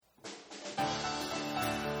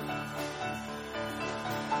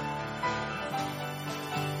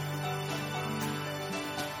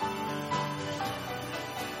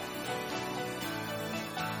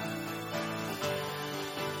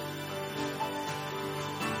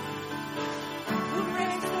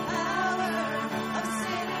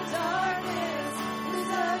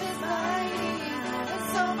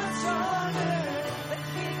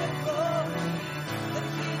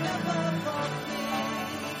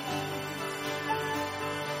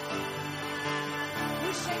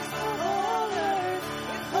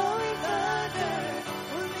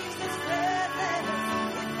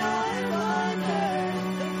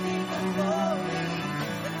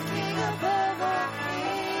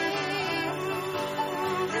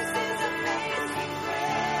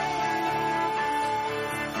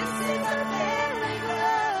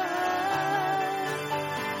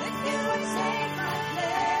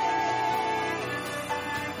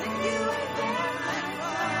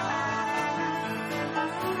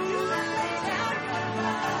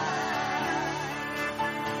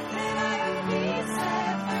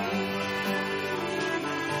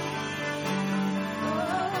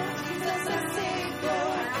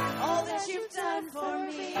done for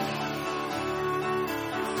me.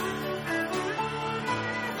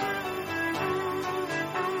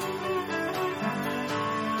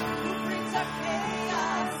 Who brings our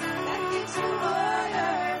chaos back into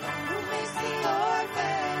order? Who makes the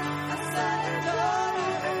orphan a son and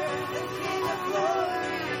daughter? The King of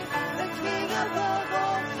glory, the King above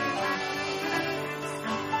all kings.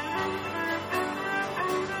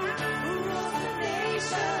 Who rules the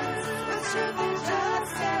nations with truth and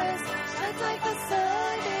justice, shines like the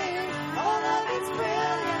sun in all of its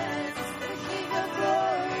brilliance. The King of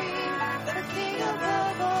glory, the King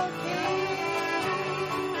above all kings.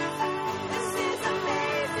 This is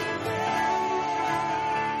amazing grace.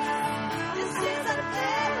 This is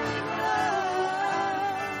unfailing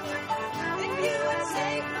love. If you would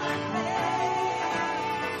take my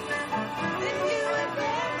place, if you would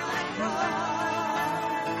bear my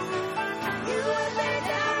cross, you would lay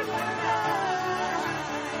down your life,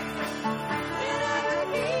 then I would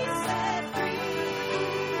be set free.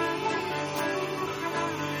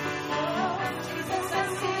 Oh, Jesus, I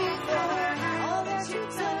sing for all that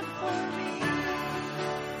you've done for me.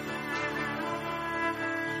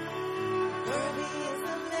 Worthy is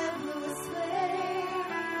the Lamb who was slain.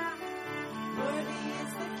 Worthy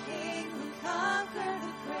is the King who conquered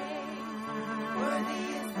the grave. Worthy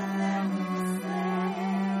is the Lamb who was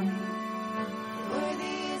slain.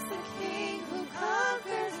 Worthy is the King who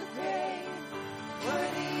conquers the grave.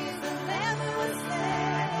 Worthy is the Lamb who was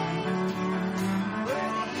slain.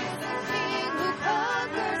 Worthy is the King who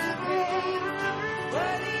conquers the grave.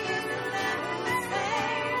 Worthy is the Lamb who was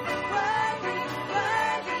slain. Worthy,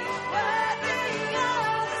 worthy, worthy.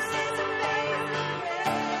 Oh, this is amazing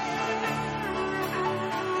grace.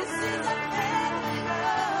 This is unfailing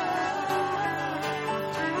love.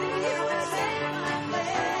 If you would take my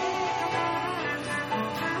place,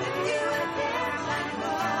 if you would bear my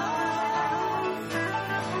cross,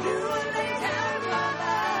 you would lay down your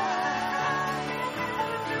life,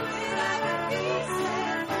 then I would be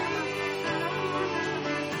set free.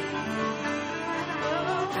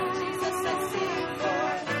 Oh, Jesus, I sing for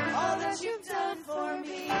all that you've done for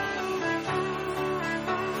me.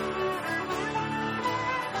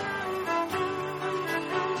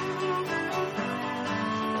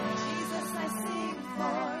 Jesus, I sing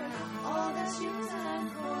for all that you've done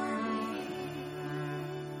for me.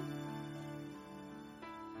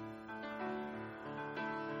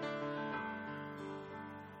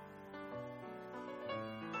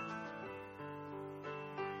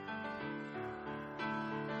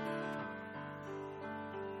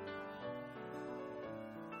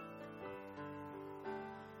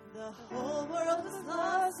 The whole world was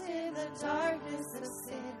lost in the darkness of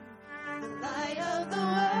sin. The light of the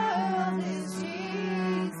world is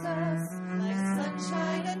Jesus. Like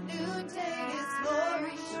sunshine at noonday, His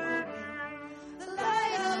glory shining. The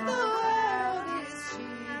light of the world is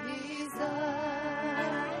Jesus.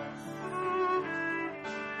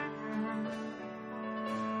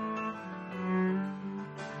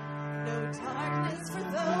 No darkness for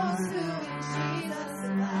those who in Jesus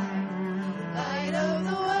abide. The light of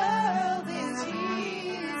the world is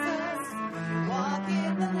Jesus. Walk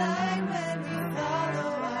in the light when we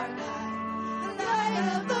follow our guide. The light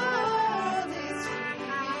of the world is Jesus.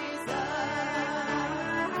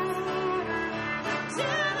 To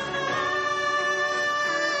the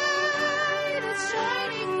light is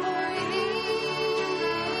shining for you.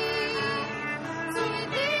 So we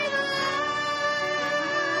need a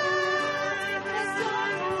light that's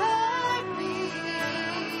gonna hurt me.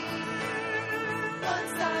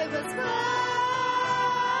 Once I was blind,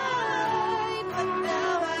 but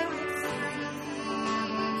now I can see.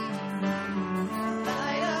 The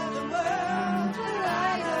light of the world, the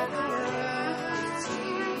light of the world is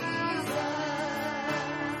Jesus.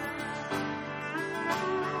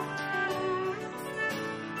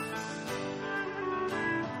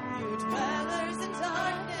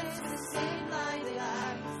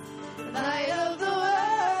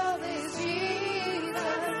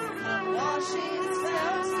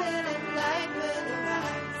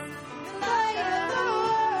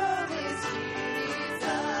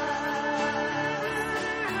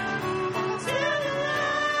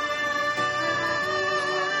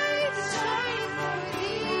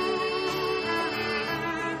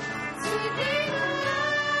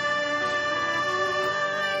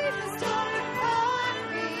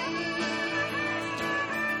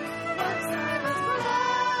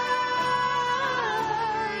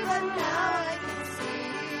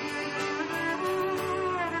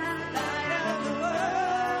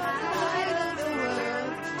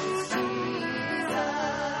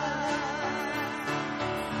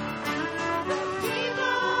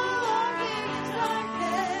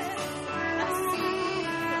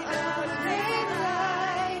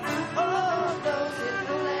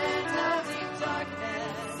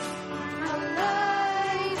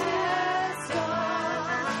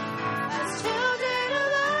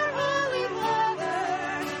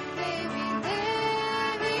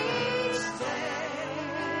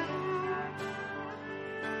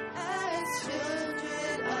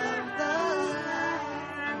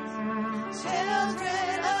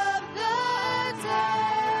 children of the day.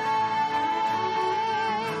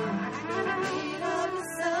 The beat of the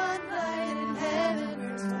sunlight in heaven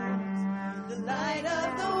returns. The light of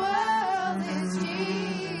the world is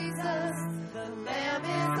Jesus. The Lamb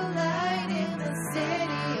is the light in the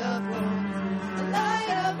city of Rome. The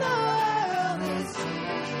light of the world is Jesus.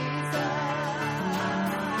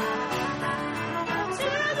 To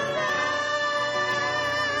the light,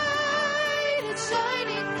 it's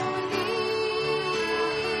shining for thee.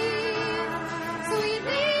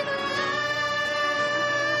 Sweetly the light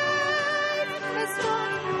has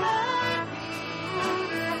dawned behind me.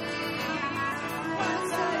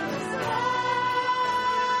 Once I was blind,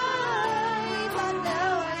 but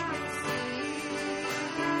now I can see.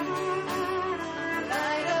 The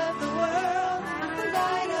light of the world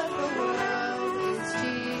is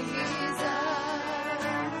Jesus.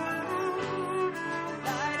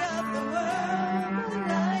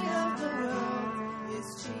 Light of the world is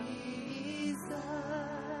Jesus.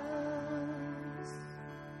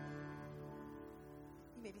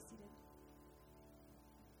 You may be seated.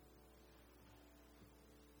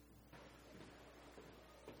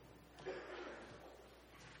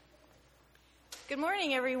 Good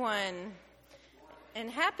morning, everyone. And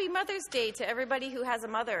happy Mother's Day to everybody who has a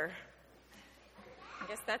mother. I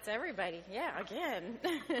guess that's everybody. Yeah, again.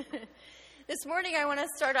 This morning, I want to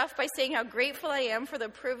start off by saying how grateful I am for the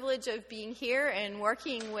privilege of being here and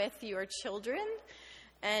working with your children.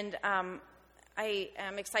 And I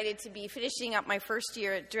am excited to be finishing up my first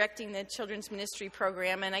year at directing the children's ministry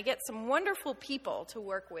program, and I get some wonderful people to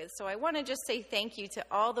work with. So I want to just say thank you to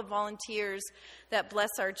all the volunteers that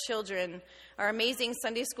bless our children, our amazing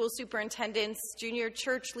Sunday school superintendents, junior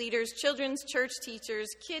church leaders, children's church teachers,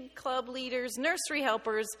 kid club leaders, nursery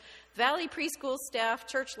helpers, Valley preschool staff,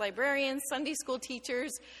 church librarians, Sunday school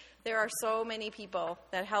teachers. There are so many people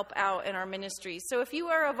that help out in our ministries. So if you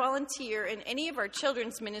are a volunteer in any of our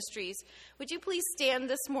children's ministries, would you please stand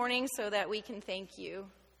this morning so that we can thank you?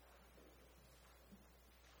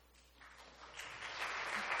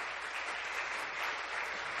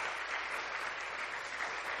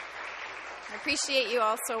 I appreciate you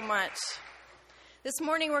all so much. This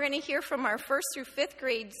morning we're going to hear from our 1st through 5th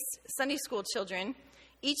grade Sunday school children.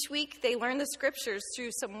 Each week, they learn the scriptures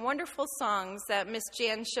through some wonderful songs that Miss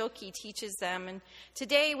Jan Schilke teaches them. And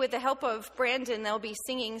today, with the help of Brandon, they'll be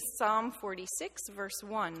singing Psalm 46, verse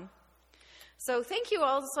 1. So thank you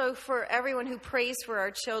also for everyone who prays for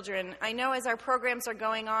our children. I know as our programs are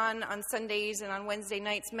going on Sundays and on Wednesday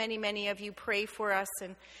nights, many of you pray for us,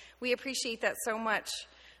 and we appreciate that so much.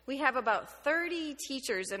 We have about 30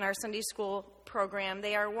 teachers in our Sunday school program.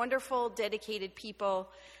 They are wonderful, dedicated people.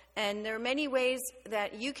 And there are many ways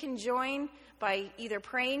that you can join by either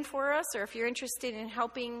praying for us, or if you're interested in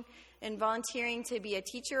helping and volunteering to be a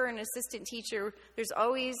teacher or an assistant teacher, there's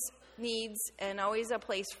always needs and always a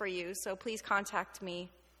place for you. So please contact me.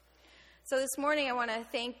 So this morning I want to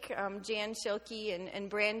thank Jan Schilke and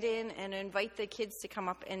Brandon and invite the kids to come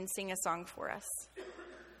up and sing a song for us.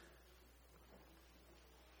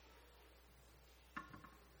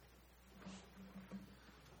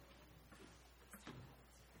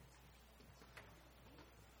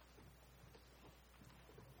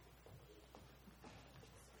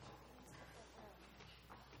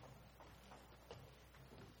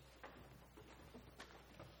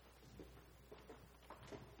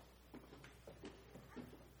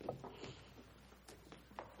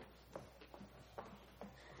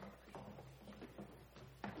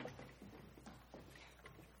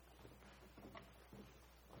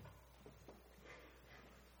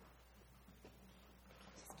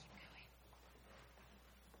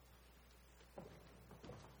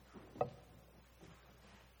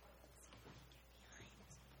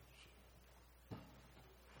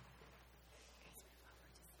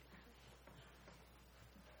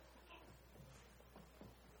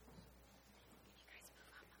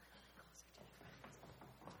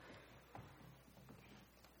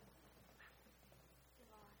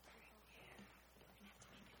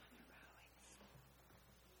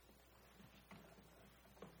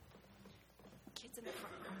 Kids in the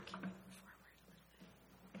front row can move forward a little bit.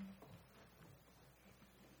 Go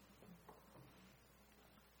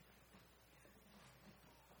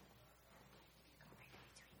right between the two rows. Go right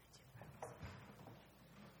there in front of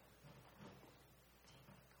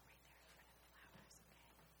the flowers,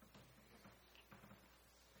 okay?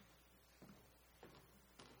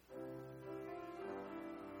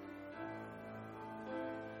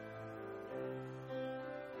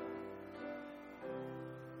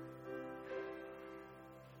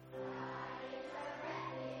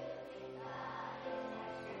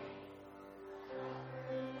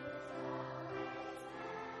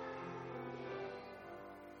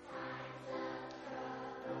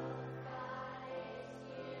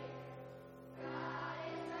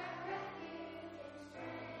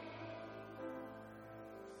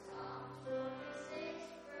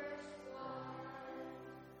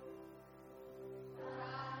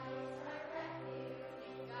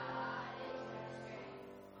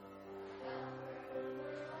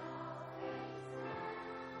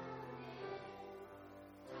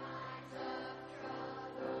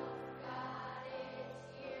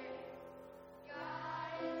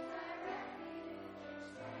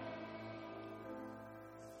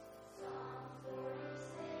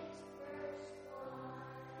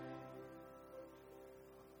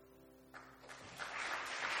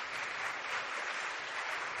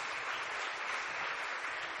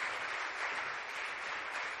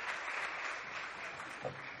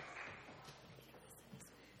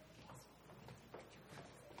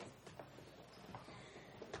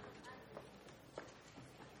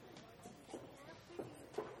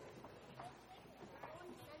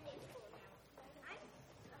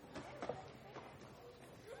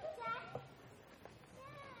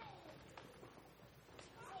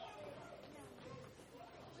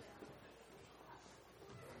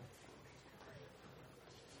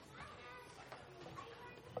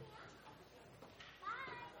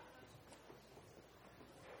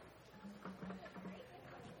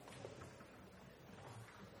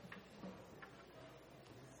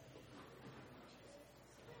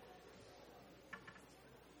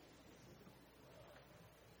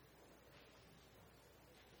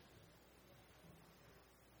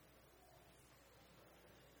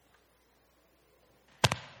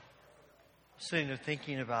 Sitting there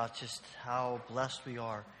thinking about just how blessed we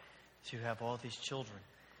are to have all these children.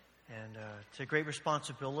 And it's a great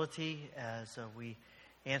responsibility as we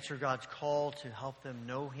answer God's call to help them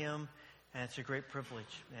know Him. And it's a great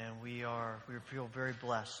privilege. And we feel very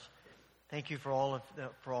blessed. Thank you for all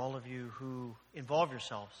of you who involve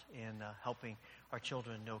yourselves in helping our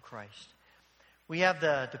children know Christ. We have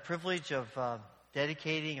the privilege of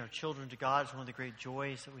dedicating our children to God. It's one of the great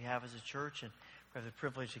joys that we have as a church. And we have the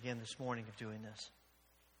privilege again this morning of doing this.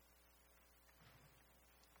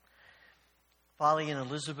 Folly and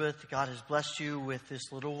Elizabeth, God has blessed you with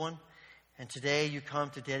this little one. And today you come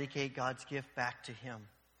to dedicate God's gift back to Him.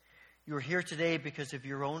 You are here today because of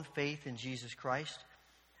your own faith in Jesus Christ.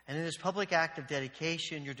 And in this public act of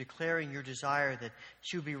dedication, you're declaring your desire that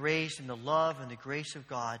she will be raised in the love and the grace of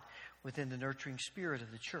God within the nurturing spirit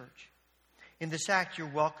of the church. In this act, you're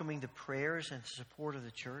welcoming the prayers and support of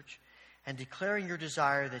the church and declaring your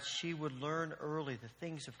desire that she would learn early the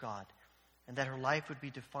things of God and that her life would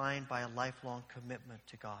be defined by a lifelong commitment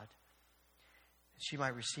to God. And she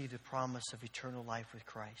might receive the promise of eternal life with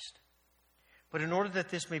Christ. But in order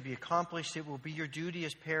that this may be accomplished, it will be your duty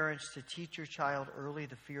as parents to teach your child early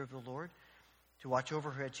the fear of the Lord, to watch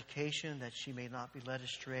over her education that she may not be led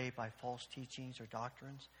astray by false teachings or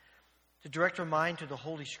doctrines, to direct her mind to the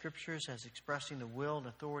Holy Scriptures as expressing the will and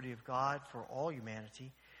authority of God for all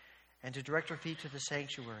humanity, and to direct her feet to the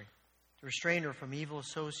sanctuary, to restrain her from evil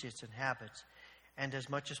associates and habits, and as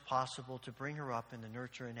much as possible to bring her up in the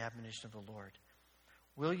nurture and admonition of the Lord.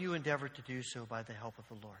 Will you endeavor to do so by the help of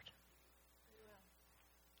the Lord?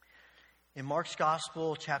 In Mark's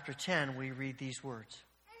Gospel, chapter 10, we read these words.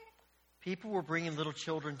 People were bringing little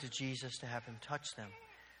children to Jesus to have Him touch them,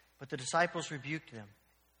 but the disciples rebuked them.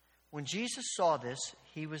 When Jesus saw this,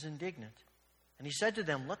 He was indignant, and He said to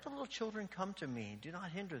them, "Let the little children come to me, and do not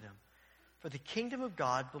hinder them, for the kingdom of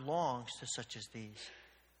God belongs to such as these.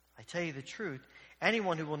 I tell you the truth,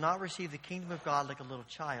 anyone who will not receive the kingdom of God like a little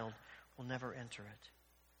child will never enter it."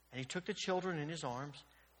 And He took the children in His arms,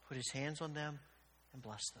 put His hands on them, and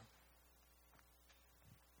blessed them.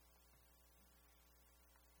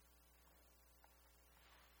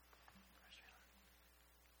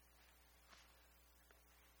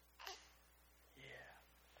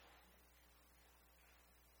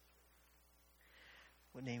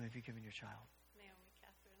 What name have you given your child?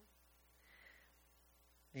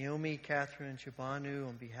 Naomi Catherine Chibanu,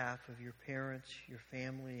 on behalf of your parents, your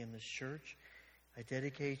family, and this church, I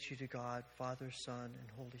dedicate you to God, Father, Son,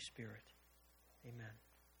 and Holy Spirit. Amen.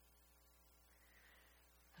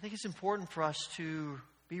 I think it's important for us to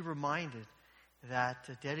be reminded that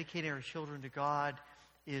dedicating our children to God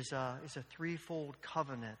is a threefold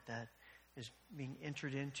covenant that is being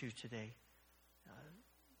entered into today.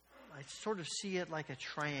 I sort of see it like a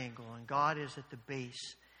triangle, and God is at the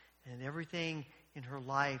base, and everything in her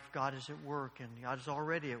life, God is at work, and God is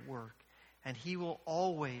already at work, and He will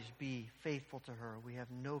always be faithful to her. We have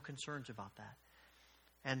no concerns about that.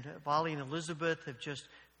 And Vali and Elizabeth have just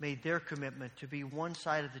made their commitment to be one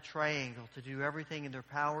side of the triangle, to do everything in their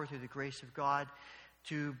power through the grace of God,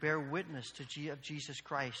 to bear witness of Jesus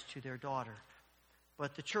Christ to their daughter.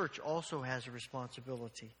 But the church also has a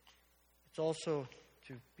responsibility. It's also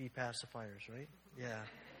to be pacifiers, right?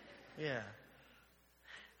 Yeah.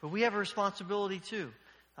 But we have a responsibility too.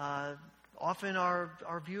 Often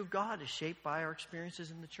our view of God is shaped by our experiences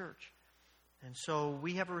in the church. And so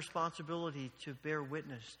we have a responsibility to bear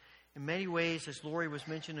witness in many ways, as Lori was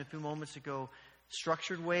mentioning a few moments ago,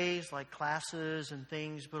 structured ways like classes and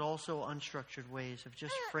things, but also unstructured ways of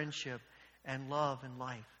just friendship and love and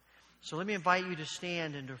life. So let me invite you to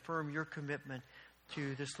stand and affirm your commitment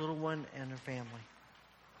to this little one and her family.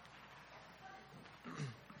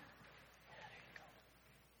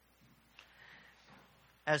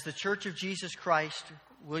 As the Church of Jesus Christ,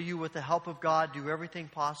 will you, with the help of God, do everything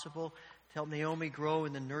possible to help Naomi grow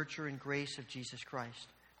in the nurture and grace of Jesus Christ?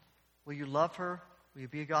 Will you love her? Will you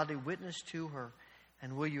be a godly witness to her?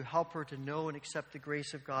 And will you help her to know and accept the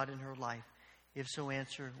grace of God in her life? If so,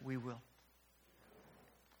 answer, we will.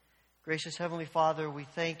 Gracious Heavenly Father, we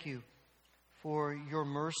thank you for your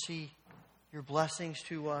mercy, your blessings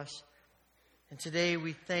to us. And today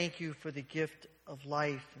we thank you for the gift of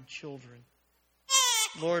life and children.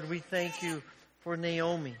 Lord, we thank you for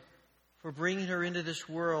Naomi, for bringing her into this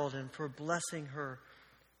world and for blessing her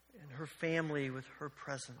and her family with her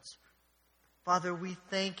presence. Father, we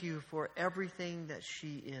thank you for everything that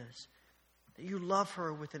she is, that you love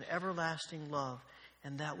her with an everlasting love,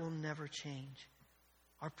 and that will never change.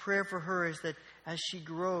 Our prayer for her is that as she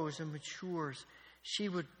grows and matures, she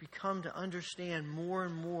would become to understand more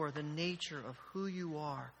and more the nature of who you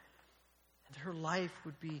are, and her life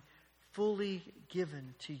would be fully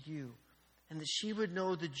given to you, and that she would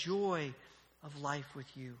know the joy of life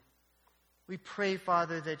with you. We pray,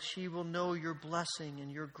 Father, that she will know your blessing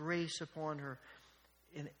and your grace upon her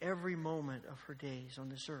in every moment of her days on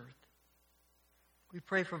this earth. We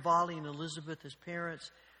pray for Vali and Elizabeth as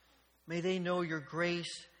parents. May they know your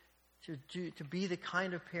grace to be the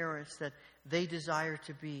kind of parents that they desire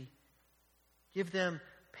to be. Give them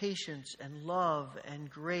patience and love and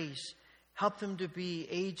grace. Help them to be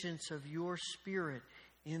agents of your Spirit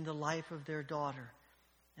in the life of their daughter.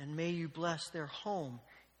 And may you bless their home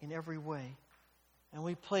in every way. And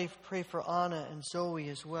we pray for Anna and Zoe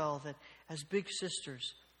as well, that as big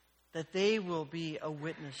sisters, that they will be a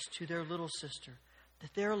witness to their little sister,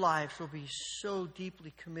 that their lives will be so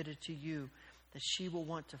deeply committed to you that she will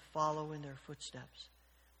want to follow in their footsteps.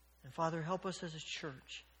 And Father, help us as a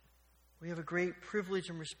church. We have a great privilege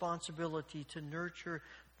and responsibility to nurture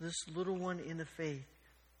this little one in the faith.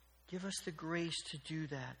 Give us the grace to do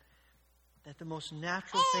that, that the most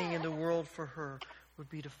natural thing in the world for her would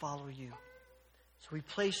be to follow you. So we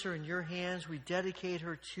place her in your hands, we dedicate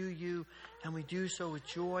her to you, and we do so with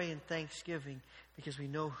joy and thanksgiving because we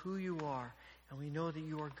know who you are and we know that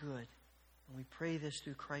you are good. And we pray this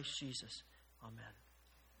through Christ Jesus. Amen.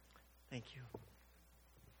 Thank you.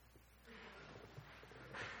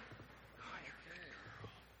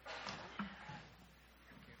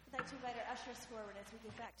 I'd like to invite our ushers forward as we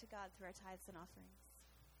give back to God through our tithes and offerings.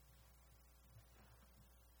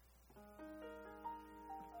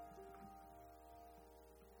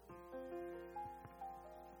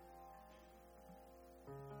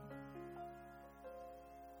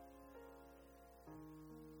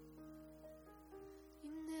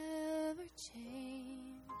 You never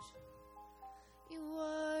change. You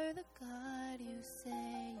are the God you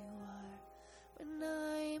say you are. When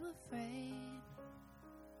I'm afraid,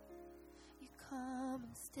 you come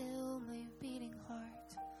and still my beating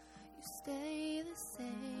heart. You stay the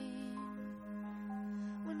same.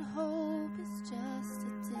 When hope is just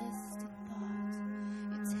a distant thought,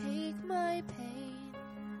 you take my pain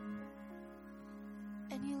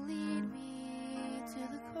and you lead me to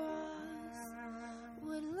the cross.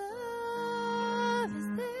 What love is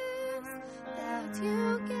this that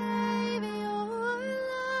you gave your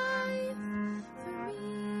life for me?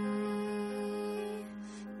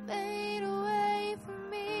 Made a way for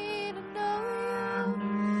me to know you,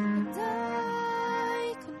 and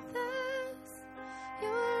I confess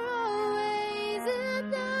you're always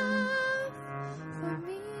enough for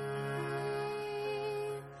me.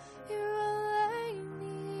 You're all I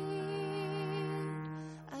need.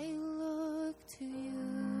 I look to you.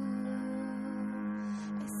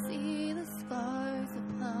 I see the scars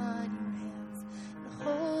upon your hands and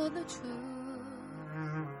hold the truth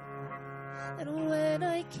that when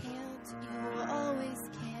I can't, you always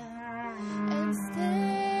can. And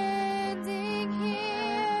standing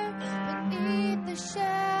here beneath the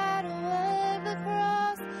shadow of the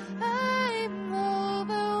cross, I'm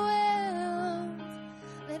overwhelmed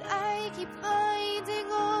that I keep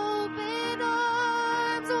finding open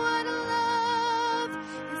arms. What love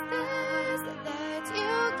is this that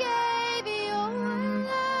you gave your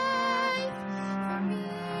life for me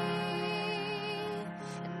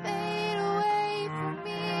and made a way for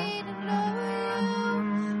me to know you?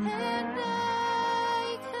 And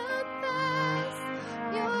I confess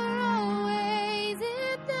you're always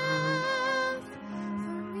enough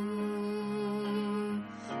for me.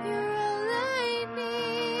 You're all I need.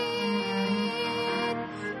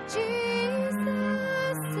 Jesus,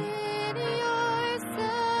 in your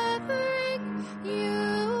suffering, you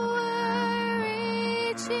were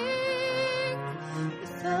reaching. You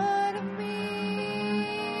thought of me.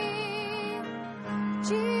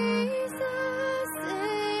 Jesus,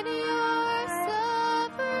 in your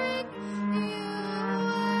suffering, you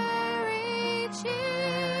were reaching.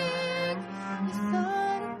 You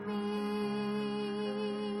thought of me.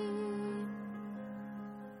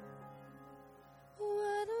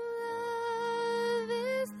 What love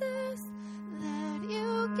is this that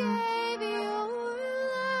you gave your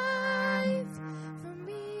life for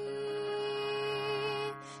me?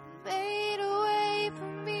 Made a way for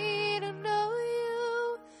me to know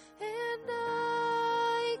you,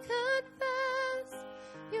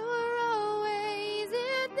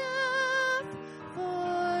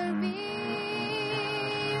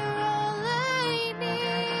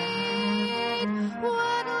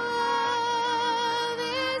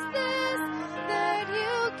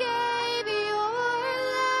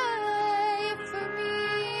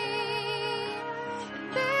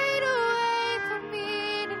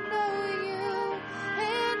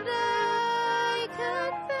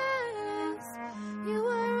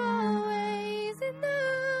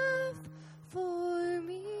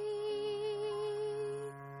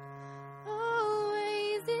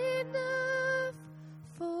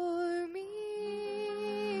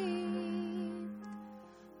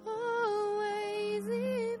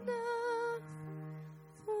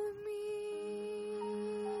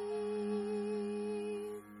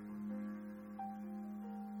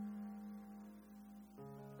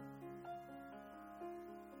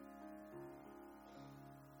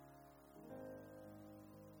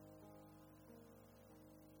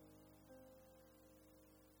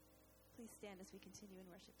 stand as we continue in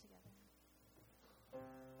worship together.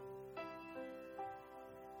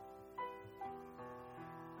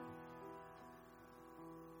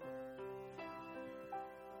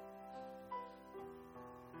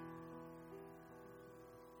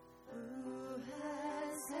 Who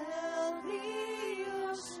has held the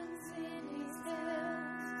oceans in his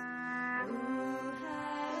hands? Who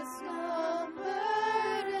has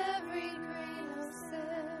numbered every grain of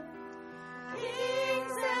sand?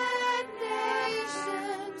 Kings and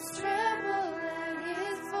nations,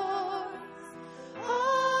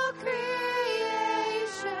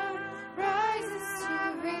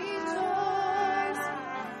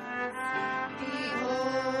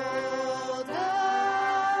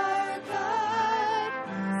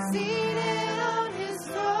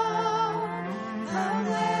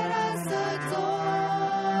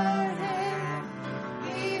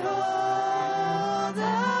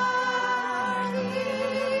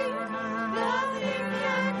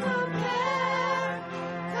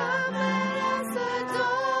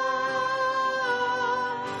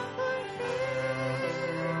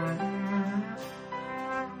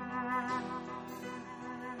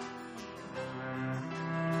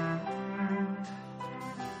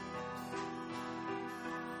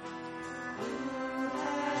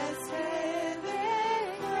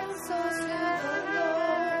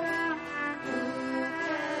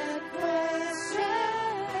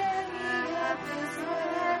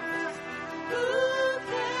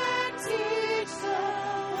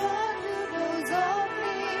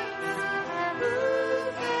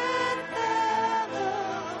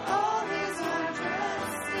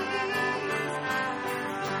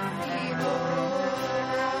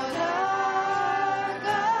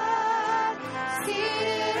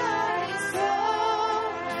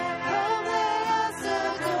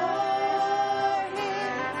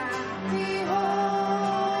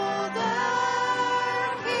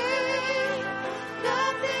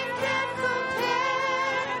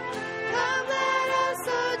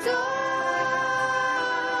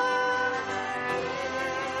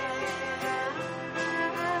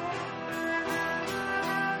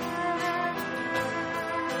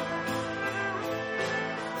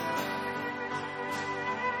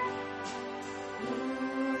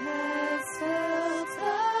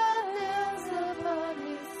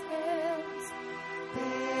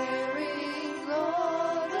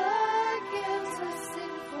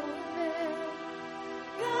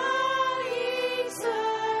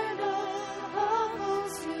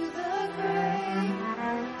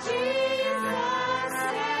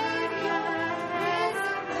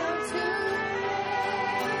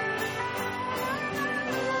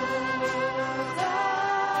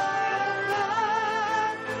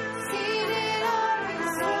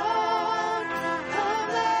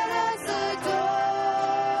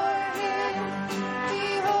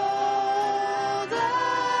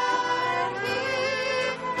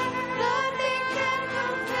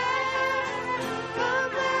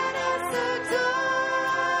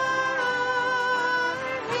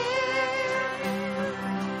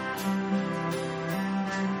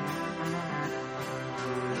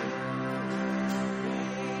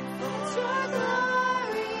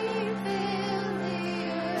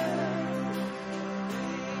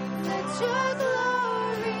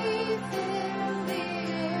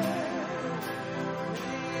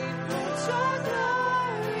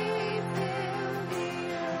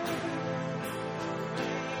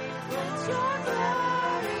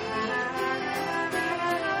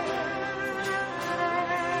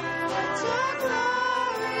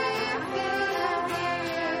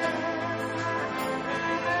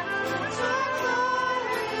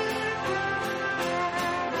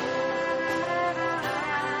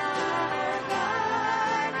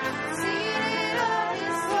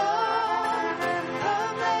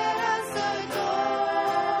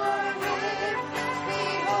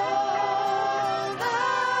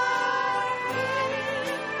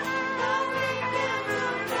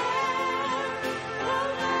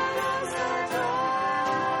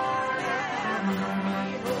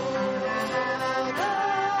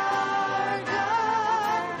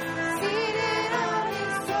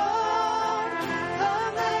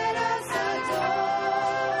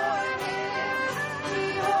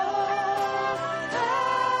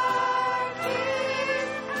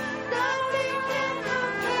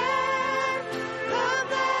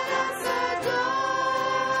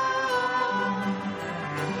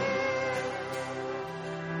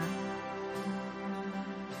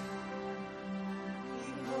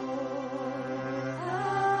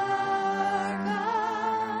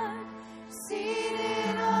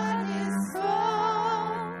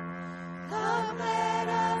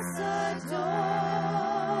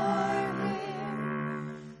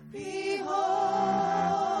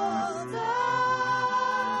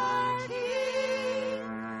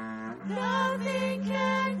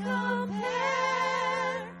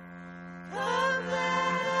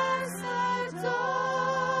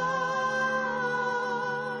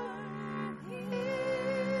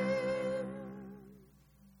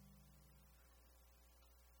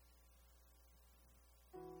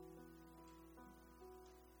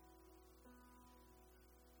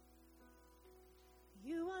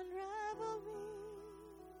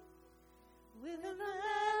 With a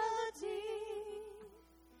melody,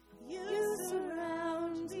 you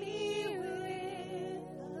surround me with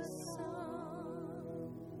a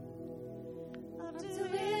song of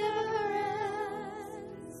deliverance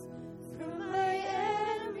from my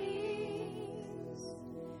enemies,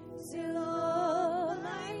 till all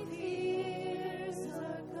my fears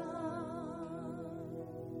are gone.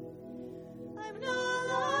 I'm no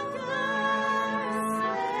longer a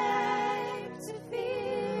slave to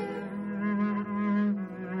fear.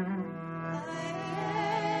 I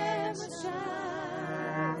am a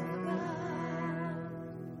child of God.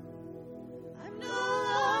 I'm no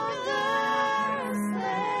longer a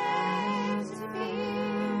slave to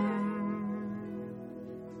fear.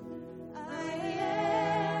 I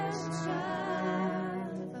am a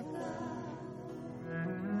child of God.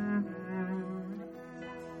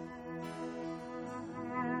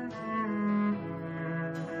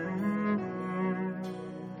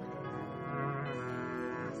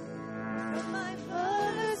 From my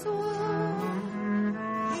mother's womb,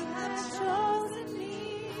 you have chosen me.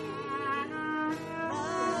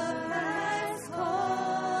 Love has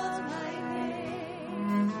called my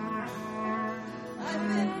name. I've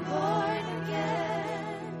been born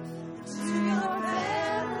again to your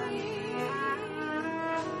family.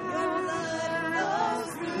 Your blood flows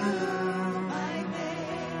through my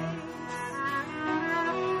veins.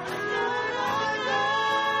 I'm no longer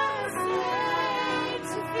a slave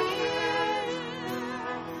to fear.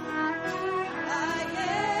 I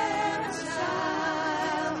am a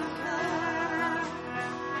child of God.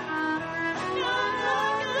 I'm no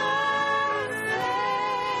longer a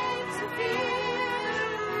slave to fear.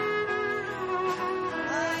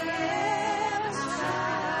 I am a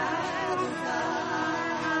child of God.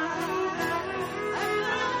 I'm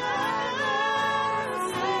no longer a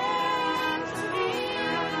slave to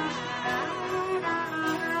fear.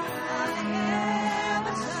 I am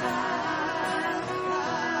a child of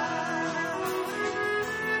God.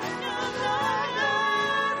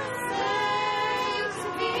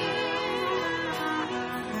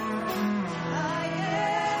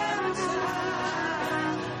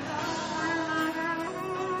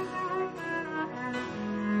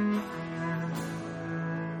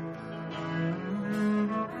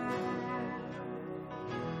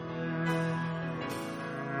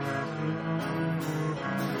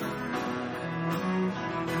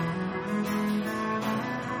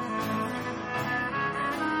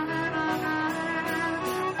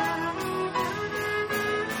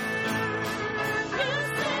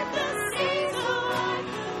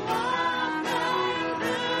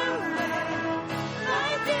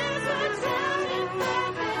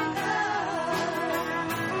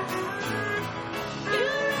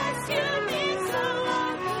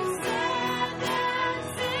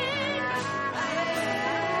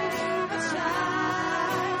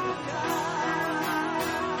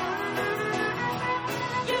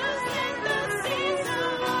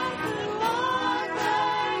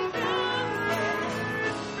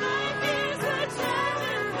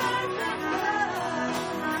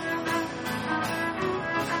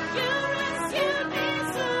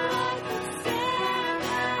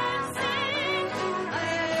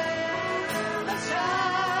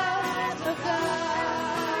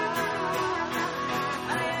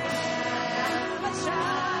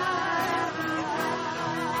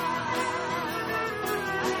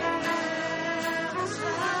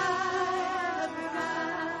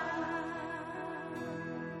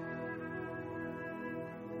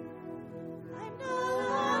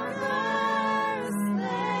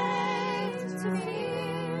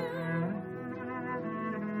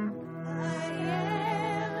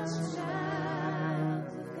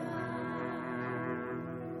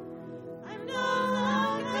 I'm no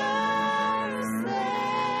longer a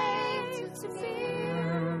slave to fear.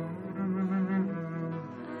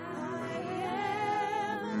 I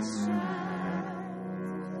am a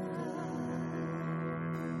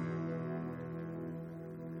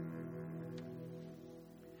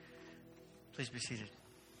Please be seated.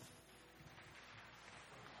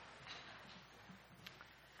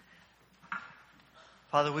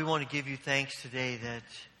 Father, we want to give you thanks today that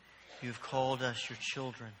you've called us your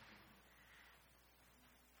children.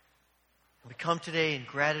 We come today in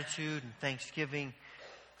gratitude and thanksgiving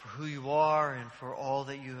for who you are and for all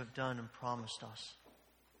that you have done and promised us.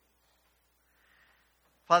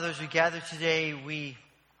 Father, as we gather today, we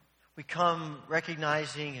come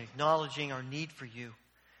recognizing, acknowledging our need for you,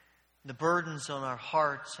 the burdens on our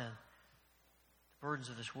hearts and the burdens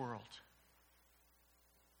of this world.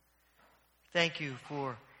 Thank you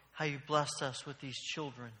for how you blessed us with these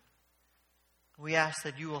children. We ask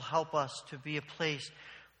that you will help us to be a place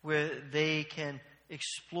where they can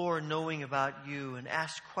explore knowing about you and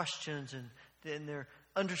ask questions, and then their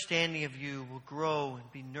understanding of you will grow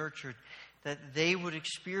and be nurtured, that they would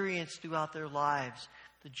experience throughout their lives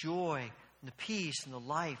the joy and the peace and the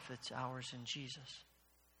life that's ours in Jesus.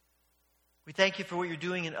 We thank you for what you're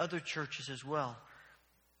doing in other churches as well.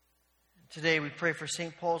 Today we pray for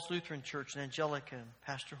St. Paul's Lutheran Church and Angelica and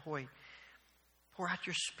Pastor Hoyt. Pour out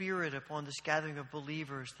your Spirit upon this gathering of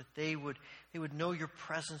believers, that they would know your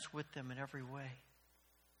presence with them in every way.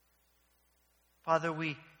 Father,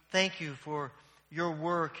 we thank you for your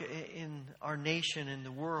work in our nation and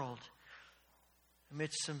the world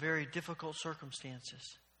amidst some very difficult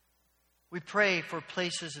circumstances. We pray for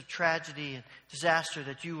places of tragedy and disaster,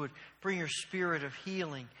 that you would bring your Spirit of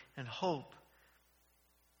healing and hope.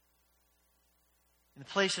 In the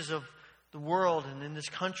places of the world and in this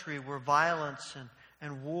country where violence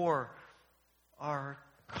and war are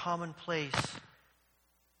commonplace,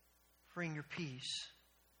 bring your peace.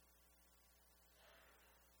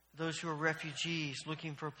 Those who are refugees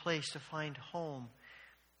looking for a place to find home,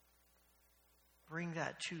 bring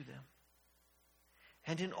that to them.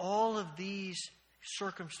 And in all of these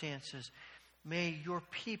circumstances, may your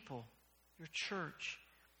people, your church,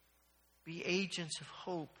 be agents of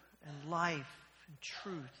hope and life and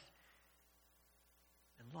truth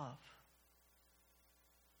and love.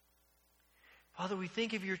 Father, we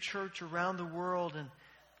think of your church around the world, and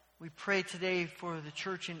we pray today for the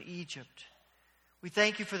church in Egypt. We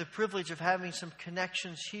thank you for the privilege of having some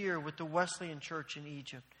connections here with the Wesleyan Church in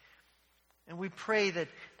Egypt. And we pray that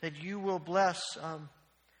you will bless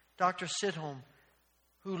Dr. Sidholm,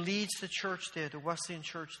 who leads the church there, the Wesleyan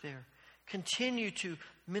Church there. Continue to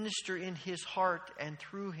minister in his heart and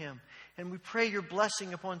through him. And we pray your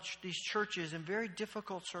blessing upon these churches in very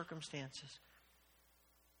difficult circumstances.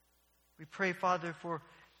 We pray, Father, for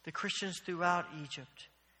the Christians throughout Egypt.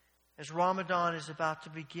 As Ramadan is about to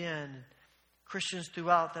begin, Christians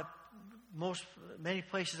throughout many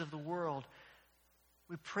places of the world,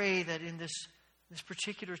 we pray that in this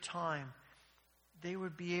particular time, they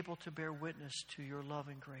would be able to bear witness to your love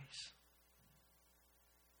and grace.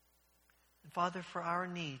 And Father, for our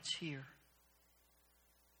needs here,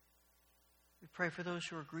 we pray for those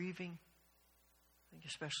who are grieving. I think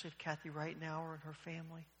especially of Kathy Reitnauer and her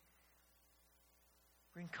family.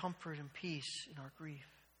 Bring comfort and peace in our grief.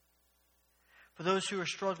 For those who are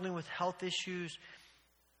struggling with health issues,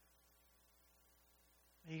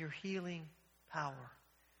 may your healing power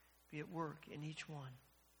be at work in each one.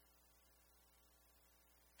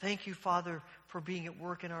 Thank you, Father, for being at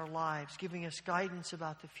work in our lives, giving us guidance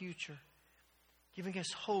about the future, giving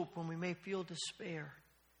us hope when we may feel despair,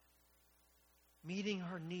 meeting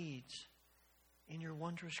our needs in your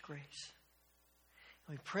wondrous grace.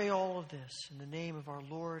 And we pray all of this in the name of our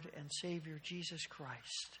Lord and Savior, Jesus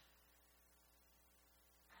Christ.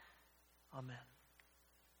 Amen.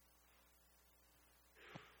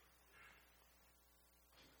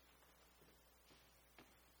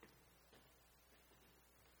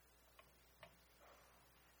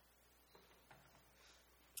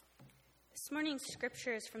 This morning's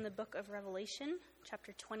scripture is from the book of Revelation,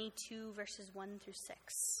 chapter 22, verses 1 through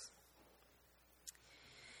 6.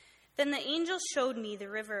 Then the angel showed me the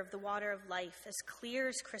river of the water of life, as clear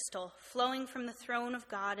as crystal, flowing from the throne of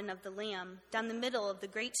God and of the Lamb, down the middle of the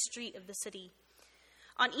great street of the city.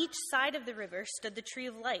 On each side of the river stood the tree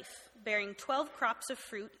of life, bearing 12 crops of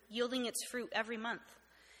fruit, yielding its fruit every month.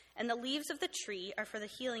 And the leaves of the tree are for the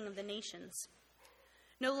healing of the nations.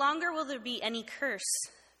 No longer will there be any curse.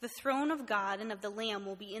 The throne of God and of the Lamb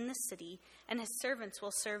will be in the city, and his servants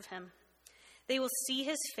will serve him. They will see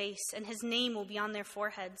his face, and his name will be on their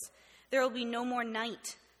foreheads. There will be no more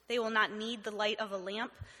night. They will not need the light of a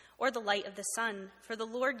lamp or the light of the sun, for the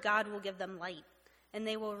Lord God will give them light, and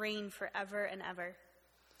they will reign forever and ever.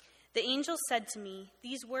 The angel said to me,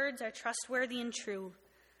 "These words are trustworthy and true.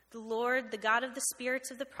 The Lord, the God of the spirits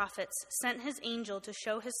of the prophets, sent his angel to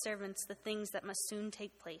show his servants the things that must soon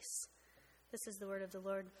take place." This is the word of the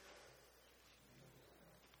Lord.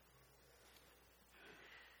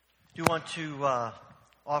 I do want to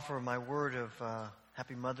offer my word of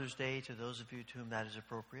Happy Mother's Day to those of you to whom that is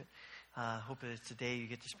appropriate. Hope that it's a day you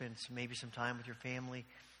get to spend maybe some time with your family,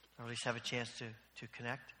 or at least have a chance to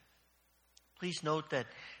connect. Please note that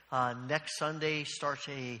next Sunday starts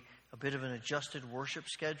a bit of an adjusted worship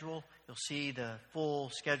schedule. You'll see the full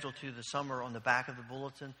schedule to the summer on the back of the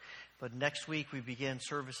bulletin. But next week we begin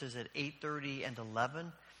services at 8:30 and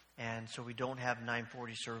 11. And so we don't have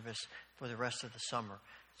 9:40 service for the rest of the summer.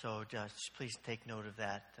 So just please take note of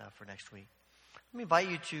that for next week. Let me invite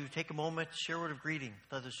you to take a moment, share a word of greeting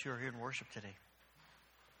with others who are here in worship today.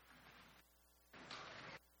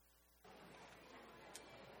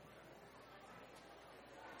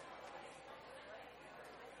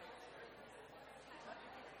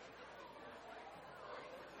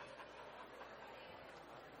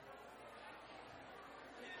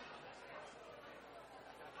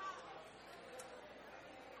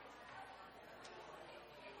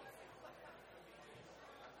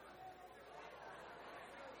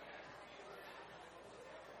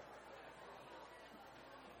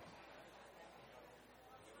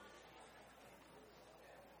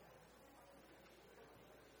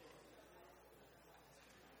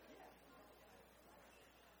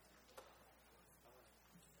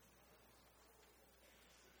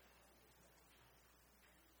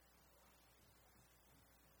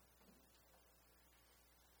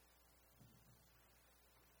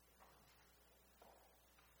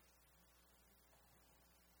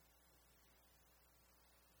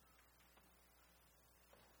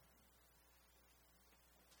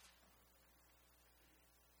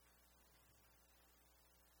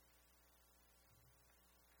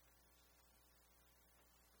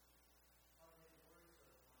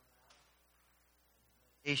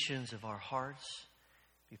 Meditations of our hearts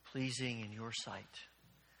be pleasing in your sight,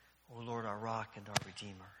 O Lord, our rock and our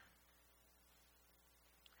Redeemer.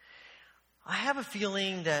 I have a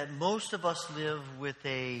feeling that most of us live with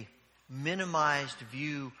a minimized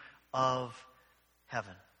view of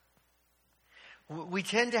heaven. We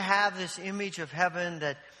tend to have this image of heaven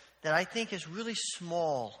that I think is really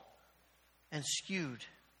small and skewed.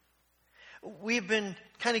 We've been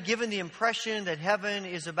kind of given the impression that heaven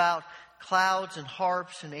is about clouds and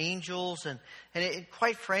harps and angels, and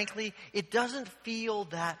quite frankly, it doesn't feel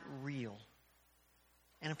that real.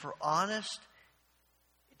 And if we're honest,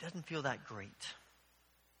 it doesn't feel that great.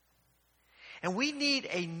 And we need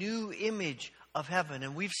a new image of heaven,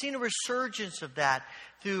 and we've seen a resurgence of that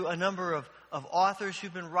through a number of authors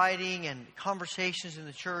who've been writing and conversations in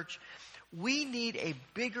the church. We need a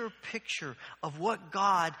bigger picture of what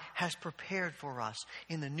God has prepared for us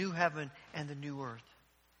in the new heaven and the new earth.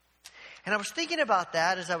 And I was thinking about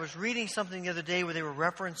that as I was reading something the other day where they were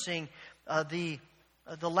referencing the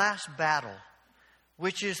Last Battle,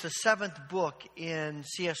 which is the 7th book in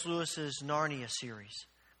C.S. Lewis's Narnia series.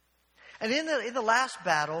 And in the Last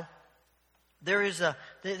Battle, they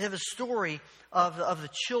have a story of the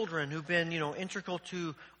children who've been integral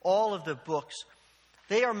to all of the books.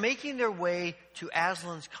 They are making their way to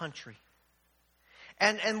Aslan's country.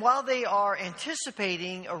 And while they are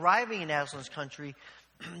anticipating arriving in Aslan's country,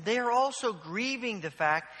 they are also grieving the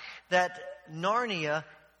fact that Narnia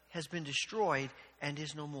has been destroyed and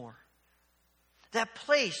is no more. That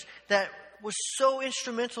place that was so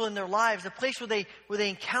instrumental in their lives, the place where they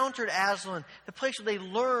encountered Aslan, the place where they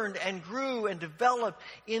learned and grew and developed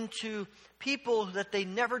into people that they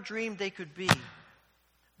never dreamed they could be,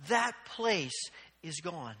 that place is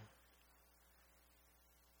gone.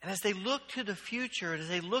 And as they look to the future, and as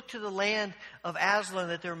they look to the land of Aslan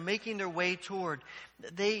that they're making their way toward,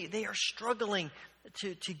 they are struggling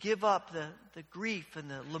to give up the grief and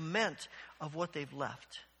the lament of what they've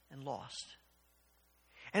left and lost.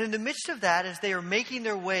 And in the midst of that, as they are making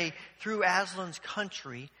their way through Aslan's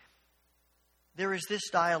country, there is this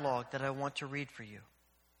dialogue that I want to read for you.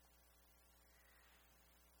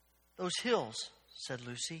 "Those hills," said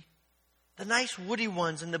Lucy, "the nice woody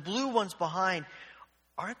ones and the blue ones behind,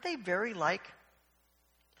 aren't they very like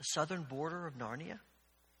the southern border of Narnia?"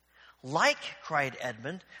 "Like," cried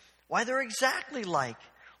Edmund. "Why, they're exactly like.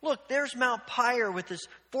 Look, there's Mount Pyre with his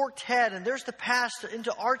forked head, and there's the pass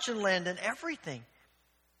into Archenland and everything."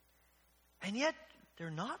 "And yet they're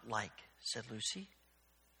not like," said Lucy.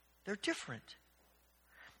 "They're different.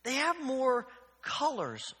 They have more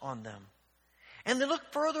colors on them. And they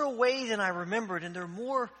look further away than I remembered, and they're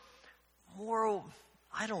more,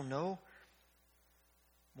 I don't know,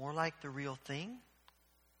 more like the real thing,"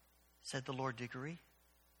 said the Lord Diggory.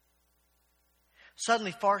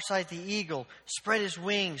 Suddenly, Farsight the eagle spread his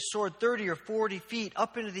wings, soared 30 or 40 feet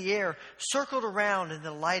up into the air, circled around, and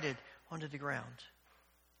then alighted onto the ground.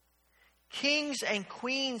 "Kings and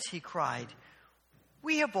queens," he cried,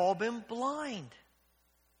 "we have all been blind.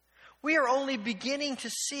 We are only beginning to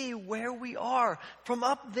see where we are. From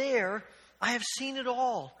up there, I have seen it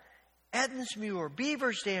all. Edensmuir,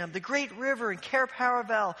 Beaver's Dam, the great river, and Cair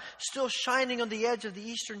Paravel still shining on the edge of the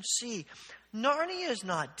eastern sea. Narnia is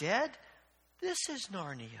not dead. This is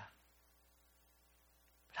Narnia."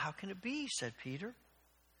 "But how can it be?" said Peter.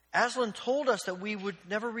 "Aslan told us that we would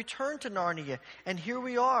never return to Narnia, and here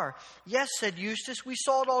we are." "Yes," said Eustace, "we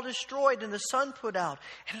saw it all destroyed and the sun put out.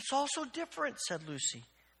 And it's all so different," said Lucy.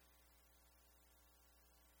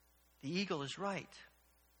 "The eagle is right,"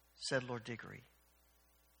 said Lord Diggory.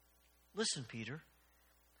 "Listen, Peter,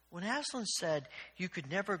 when Aslan said you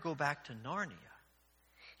could never go back to Narnia,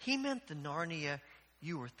 he meant the Narnia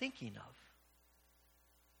you were thinking of.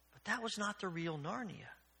 But that was not the real Narnia.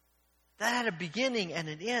 That had a beginning and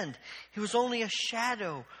an end. It was only a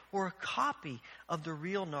shadow or a copy of the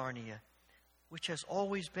real Narnia, which has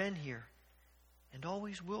always been here and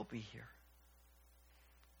always will be here."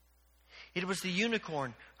 It was the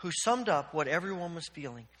unicorn who summed up what everyone was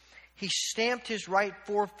feeling. He stamped his right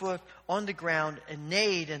forefoot on the ground and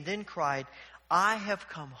neighed and then cried, "I have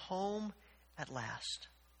come home at last.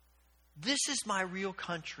 This is my real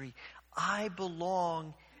country. I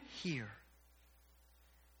belong here.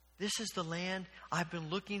 This is the land I've been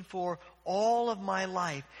looking for all of my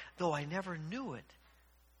life, though I never knew it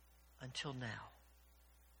until now."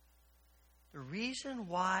 The reason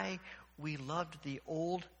why we loved the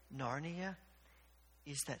old Narnia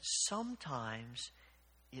is that sometimes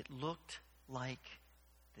it looked like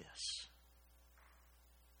this.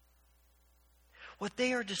 What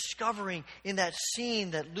they are discovering in that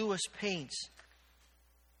scene that Lewis paints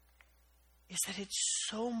is that it's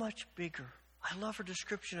so much bigger I love her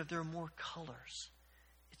description of there are more colors.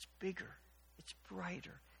 It's bigger. It's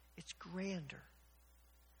brighter. It's grander.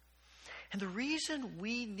 And the reason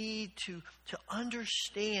we need to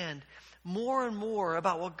understand more and more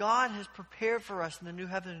about what God has prepared for us in the new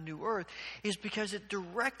heaven and new earth is because it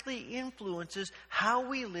directly influences how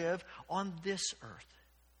we live on this earth.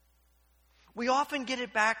 We often get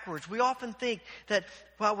it backwards. We often think that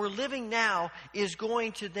while we're living now is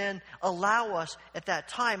going to then allow us at that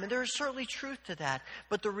time. And there is certainly truth to that.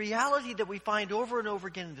 But the reality that we find over and over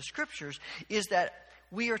again in the Scriptures is that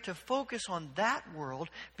we are to focus on that world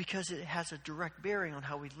because it has a direct bearing on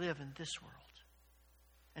how we live in this world.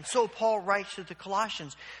 And so Paul writes to the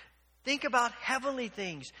Colossians, think about heavenly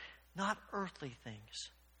things, not earthly things.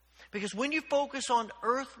 Because when you focus on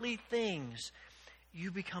earthly things, you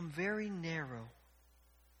become very narrow.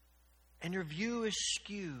 And your view is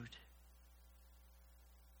skewed.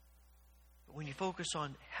 But when you focus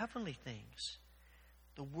on heavenly things,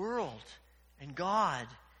 the world and God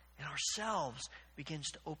and ourselves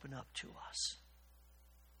begins to open up to us.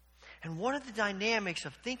 And one of the dynamics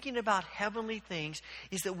of thinking about heavenly things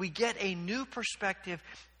is that we get a new perspective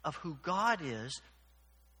of who God is,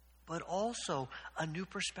 but also a new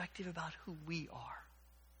perspective about who we are.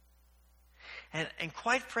 And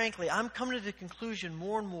quite frankly, I'm coming to the conclusion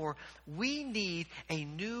more and more, we need a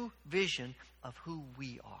new vision of who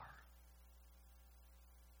we are.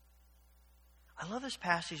 I love this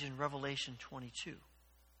passage in Revelation 22.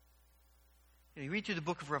 You read through the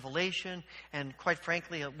book of Revelation, and quite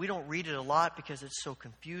frankly, we don't read it a lot because it's so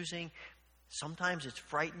confusing. Sometimes it's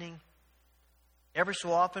frightening. Every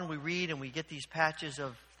so often we read and we get these patches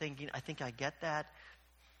of thinking, I think I get that.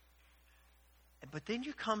 But then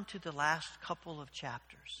you come to the last couple of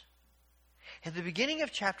chapters. At the beginning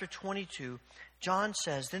of chapter 22, John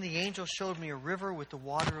says, then the angel showed me a river with the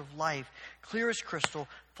water of life, clear as crystal,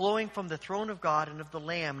 flowing from the throne of God and of the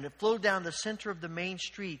Lamb. And it flowed down the center of the main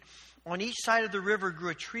street. On each side of the river grew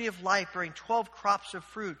a tree of life bearing 12 crops of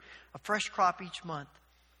fruit, a fresh crop each month.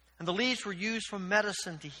 And the leaves were used for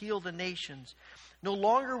medicine to heal the nations. No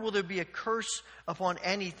longer will there be a curse upon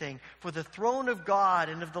anything, for the throne of God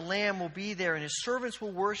and of the Lamb will be there, and his servants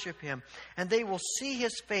will worship him. And they will see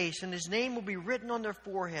his face, and his name will be written on their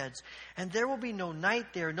foreheads. And there will be no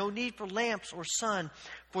night there, no need for lamps or sun,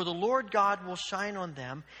 for the Lord God will shine on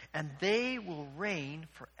them, and they will reign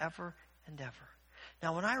forever and ever.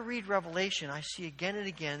 Now, when I read Revelation, I see again and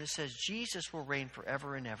again it says Jesus will reign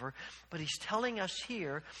forever and ever. But he's telling us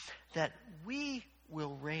here that we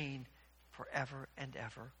will reign forever and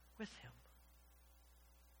ever with him.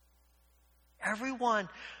 Everyone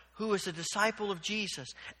who is a disciple of Jesus,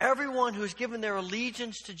 everyone who has given their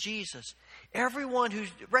allegiance to Jesus, everyone who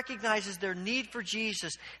recognizes their need for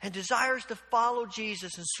Jesus and desires to follow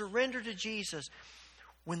Jesus and surrender to Jesus,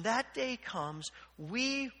 when that day comes,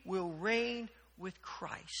 we will reign with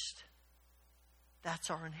Christ. That's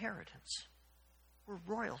our inheritance. We're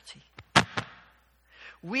royalty.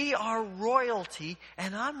 We are royalty,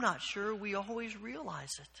 and I'm not sure we always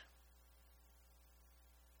realize it.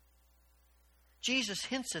 Jesus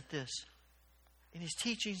hints at this in his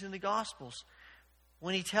teachings in the Gospels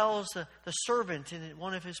when he tells the servant in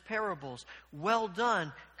one of his parables, well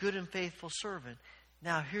done, good and faithful servant.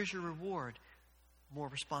 Now here's your reward. More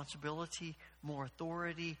responsibility, more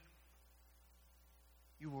authority.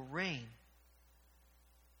 You will reign.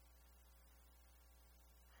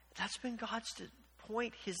 That's been God's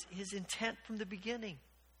point, his intent from the beginning.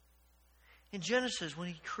 In Genesis, when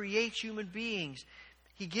he creates human beings,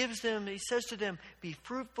 he says to them, be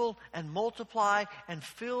fruitful and multiply and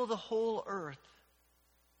fill the whole earth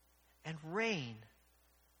and reign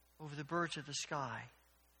over the birds of the sky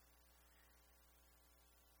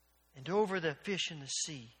and over the fish in the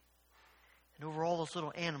sea and over all those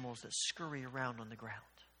little animals that scurry around on the ground.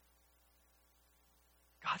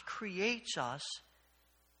 God creates us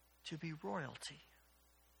to be royalty.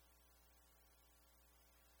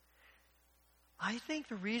 I think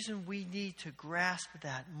the reason we need to grasp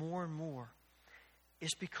that more and more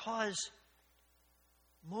is because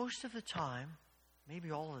most of the time,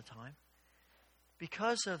 maybe all of the time,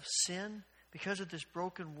 because of sin, because of this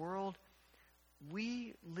broken world,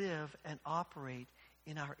 we live and operate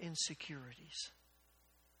in our insecurities.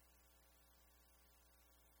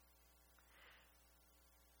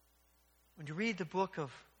 When you read the book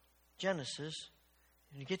of Genesis,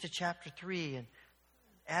 and you get to chapter 3, and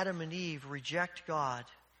Adam and Eve reject God,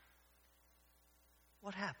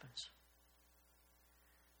 what happens?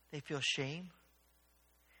 They feel shame.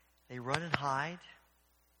 They run and hide.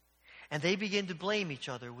 And they begin to blame each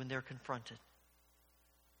other when they're confronted.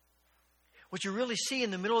 What you really see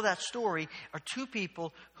in the middle of that story are two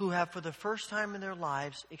people who have, for the first time in their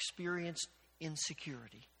lives, experienced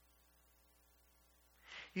insecurity.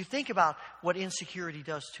 You think about what insecurity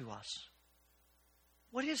does to us.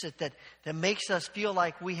 What is it that makes us feel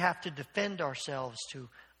like we have to defend ourselves to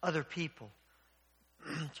other people?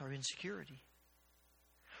 It's our insecurity.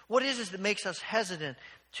 What is it that makes us hesitant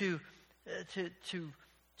to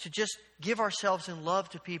just give ourselves in love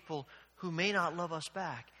to people who may not love us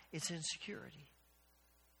back? It's insecurity.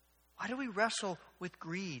 Why do we wrestle with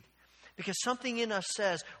greed? Because something in us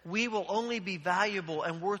says we will only be valuable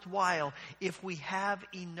and worthwhile if we have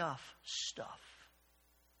enough stuff.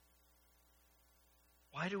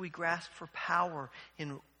 Why do we grasp for power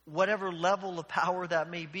in whatever level of power that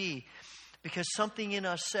may be? Because something in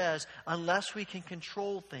us says unless we can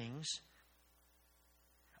control things,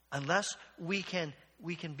 unless we can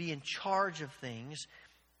be in charge of things,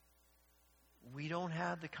 we don't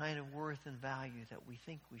have the kind of worth and value that we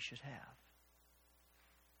think we should have.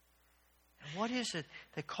 And what is it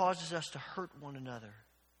that causes us to hurt one another?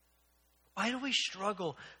 Why do we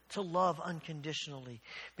struggle to love unconditionally?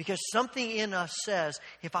 Because something in us says,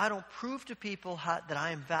 if I don't prove to people that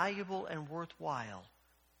I am valuable and worthwhile,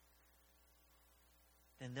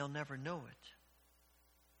 then they'll never know it.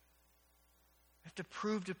 We have to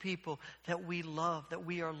prove to people that we love, that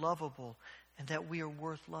we are lovable, and that we are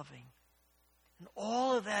worth loving. And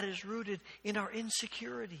all of that is rooted in our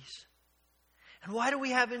insecurities. And why do we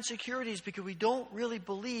have insecurities? Because we don't really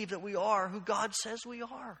believe that we are who God says we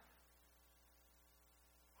are.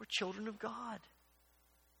 We're children of God.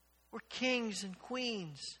 We're kings and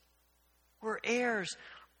queens. We're heirs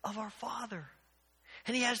of our Father.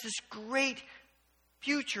 And He has this great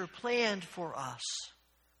future planned for us.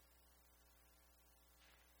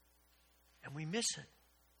 And we miss it.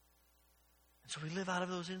 And so we live out of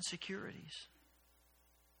those insecurities.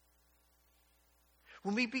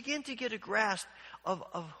 When we begin to get a grasp of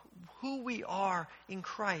who we are in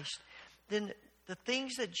Christ, then the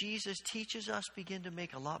things that Jesus teaches us begin to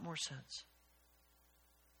make a lot more sense.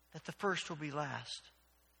 That the first will be last.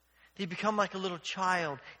 They become like a little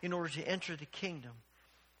child in order to enter the kingdom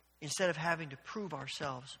instead of having to prove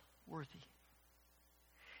ourselves worthy.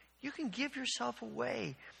 You can give yourself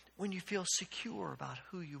away when you feel secure about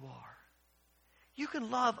who you are. You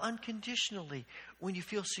can love unconditionally when you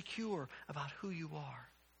feel secure about who you are.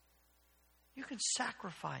 You can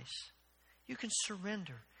sacrifice. You can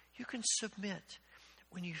surrender. You can submit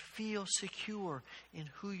when you feel secure in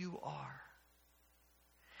who you are.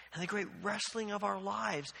 And the great wrestling of our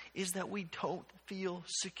lives is that we don't feel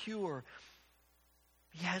secure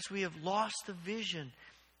because we have lost the vision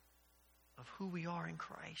of who we are in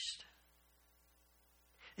Christ.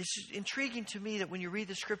 It's intriguing to me that when you read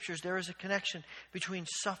the Scriptures, there is a connection between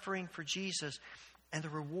suffering for Jesus and the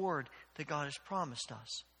reward that God has promised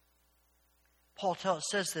us. Paul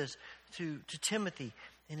says this to Timothy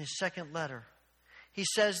in his second letter. He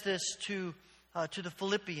says this to the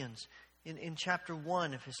Philippians in chapter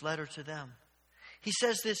 1 of his letter to them. He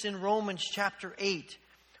says this in Romans chapter 8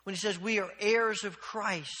 when he says we are heirs of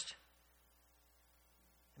Christ.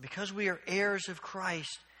 And because we are heirs of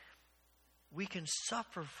Christ, we can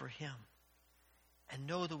suffer for Him and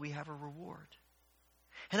know that we have a reward.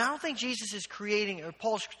 And I don't think Jesus is creating, or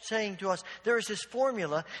Paul's saying to us, there is this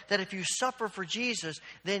formula that if you suffer for Jesus,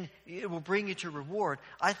 then it will bring you to reward.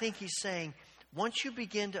 I think he's saying, once you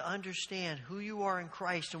begin to understand who you are in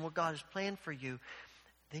Christ and what God has planned for you,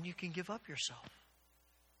 then you can give up yourself.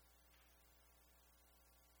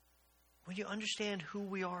 When you understand who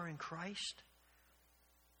we are in Christ,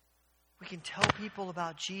 we can tell people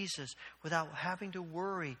about Jesus without having to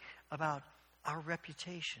worry about our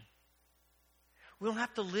reputation. We don't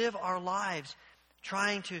have to live our lives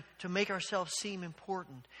trying to make ourselves seem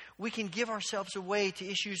important. We can give ourselves away to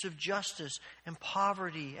issues of justice and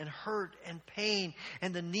poverty and hurt and pain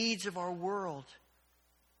and the needs of our world.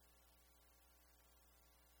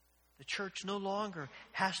 The church no longer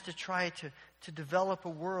has to try to develop a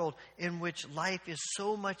world in which life is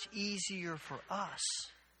so much easier for us.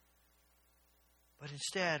 But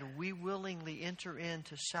instead, we willingly enter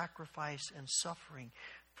into sacrifice and suffering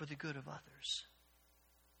for the good of others.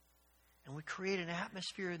 And we create an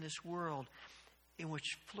atmosphere in this world in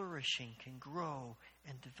which flourishing can grow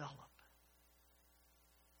and develop.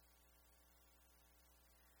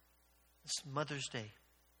 It's Mother's Day.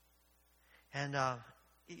 And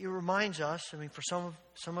it reminds us, for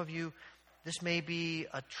some of you, this may be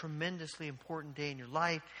a tremendously important day in your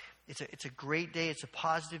life. It's a great day. It's a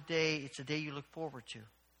positive day. It's a day you look forward to.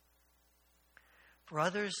 For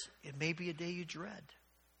others, it may be a day you dread.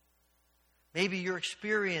 Maybe your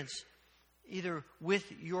experience either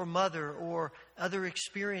with your mother or other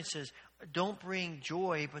experiences don't bring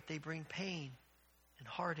joy, but they bring pain and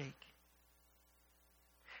heartache.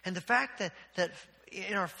 And the fact that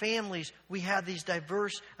in our families we have these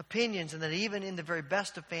diverse opinions, and that even in the very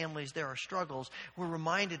best of families there are struggles, we're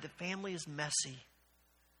reminded that family is messy.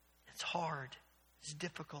 It's hard. It's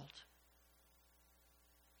difficult.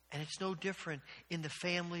 And it's no different in the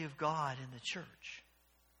family of God in the church.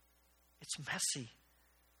 It's messy.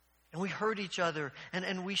 And we hurt each other,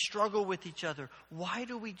 and we struggle with each other. Why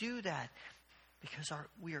do we do that? Because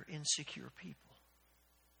we are insecure people.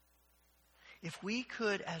 If we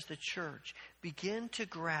could, as the church, begin to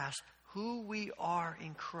grasp who we are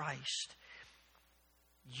in Christ,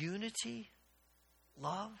 unity,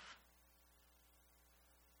 love,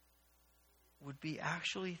 would be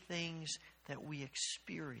actually things that we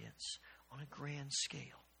experience on a grand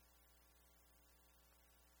scale.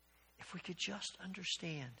 If we could just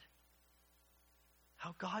understand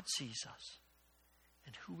how God sees us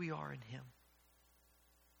and who we are in Him.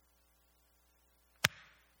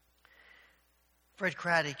 Fred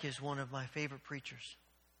Craddock is one of my favorite preachers.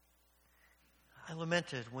 I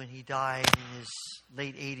lamented when he died in his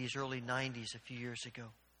late 80s, early 90s a few years ago.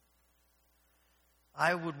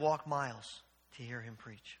 I would walk miles to hear him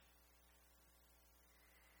preach.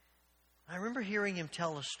 I remember hearing him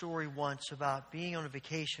tell a story once about being on a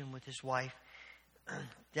vacation with his wife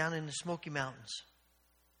down in the Smoky Mountains.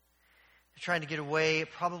 They're trying to get away.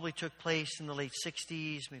 It probably took place in the late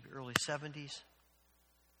 60s, maybe early 70s.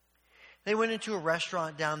 They went into a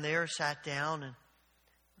restaurant down there, sat down, and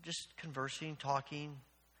were just conversing, talking.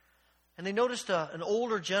 And they noticed an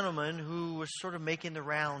older gentleman who was sort of making the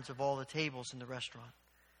rounds of all the tables in the restaurant.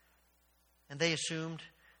 And they assumed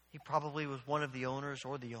he probably was one of the owners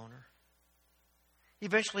or the owner.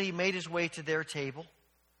 Eventually, he made his way to their table.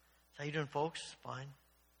 How you doing, folks? Fine.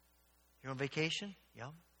 You're on vacation? Yeah.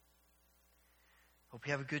 Hope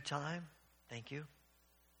you have a good time. Thank you.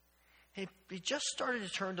 And he just started to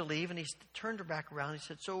turn to leave, and he turned her back around. He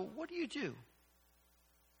said, "So what do you do?"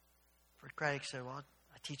 Fred Craddock said, "Well,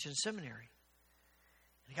 I teach in seminary."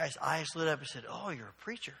 And the guy's eyes lit up and said, "Oh, you're a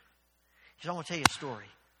preacher." He said, "I want to tell you a story."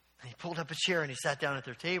 And he pulled up a chair and he sat down at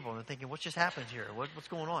their table, and they're thinking, what just happened here? What's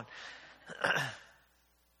going on?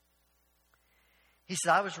 He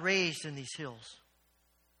said, "I was raised in these hills."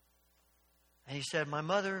 And he said, "My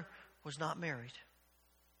mother was not married.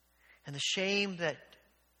 And the shame that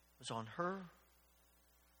was on her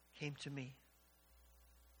came to me."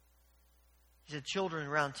 He said, "Children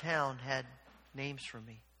around town had names for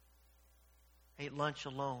me. I ate lunch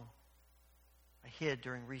alone. I hid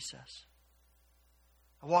during recess.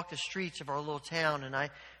 I walked the streets of our little town, and I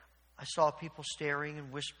saw people staring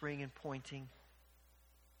and whispering and pointing."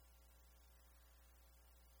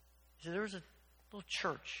 He said, "There was a little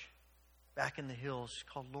church back in the hills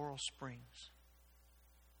called Laurel Springs.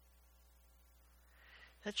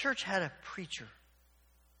 That church had a preacher,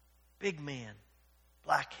 big man,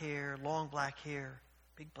 black hair, long black hair,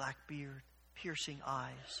 big black beard, piercing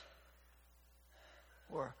eyes,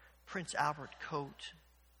 wore a Prince Albert coat,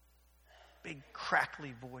 big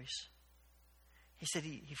crackly voice. He said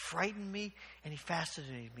he frightened me and he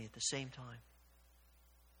fascinated me at the same time."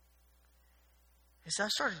 He said,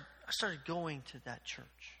 I started going to that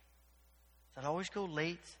church. I'd always go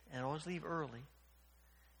late and I'd always leave early.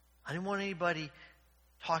 I didn't want anybody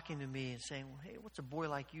talking to me and saying, "Well, hey, what's a boy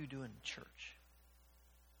like you doing in church?"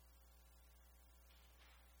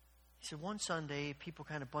 He said, "One Sunday, people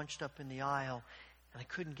kind of bunched up in the aisle, and I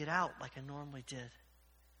couldn't get out like I normally did.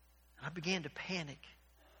 And I began to panic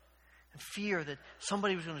and fear that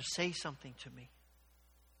somebody was going to say something to me.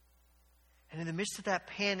 And in the midst of that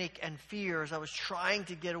panic and fear, as I was trying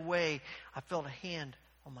to get away, I felt a hand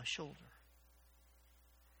on my shoulder.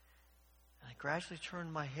 And I gradually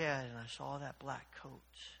turned my head, and I saw that black coat.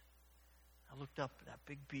 I looked up at that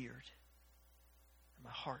big beard, and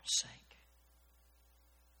my heart sank.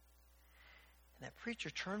 And that preacher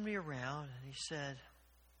turned me around, and he said,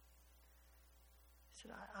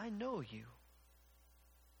 I know you.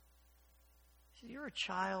 He said, you're a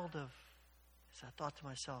child of... So I thought to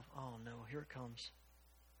myself, oh no, here it comes.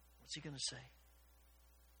 What's he going to say?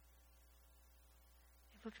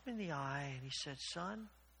 He looked me in the eye and he said, son,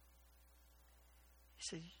 he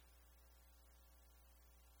said,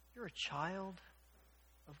 you're a child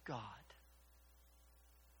of God.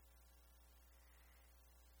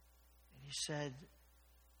 And he said,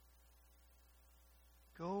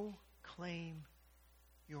 go claim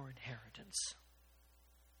your inheritance.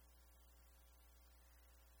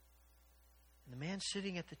 And the man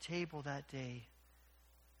sitting at the table that day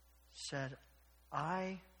said,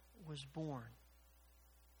 I was born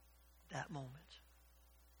that moment.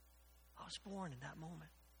 I was born in that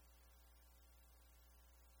moment.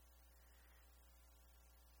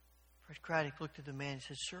 Fred Craddock looked at the man and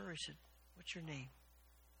said, "Sir," he said, "what's your name?"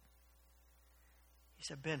 He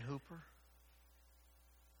said, "Ben Hooper."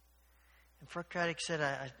 And Fred Craddock said,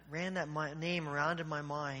 I ran that name around in my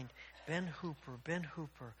mind, Ben Hooper, Ben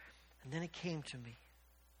Hooper. And then it came to me.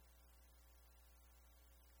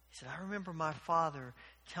 He said, "I remember my father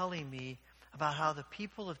telling me about how the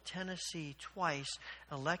people of Tennessee twice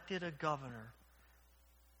elected a governor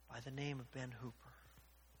by the name of Ben Hooper."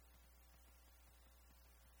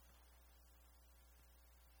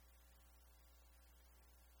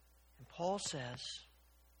 And Paul says,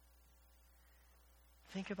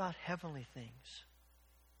 think about heavenly things,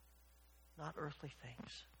 not earthly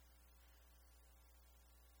things.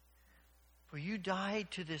 For you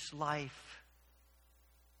died to this life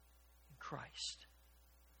in Christ.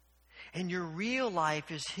 And your real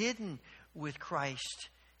life is hidden with Christ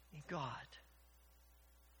in God.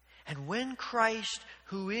 And when Christ,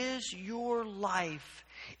 who is your life,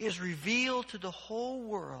 is revealed to the whole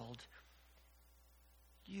world,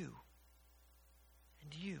 you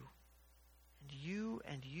and you and you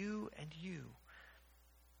and you and you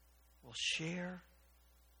will share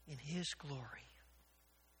in His glory.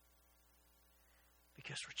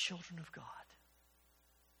 Because we're children of God.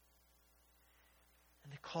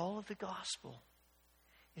 And the call of the gospel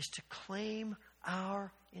is to claim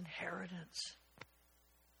our inheritance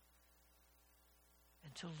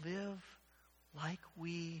and to live like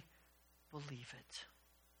we believe it.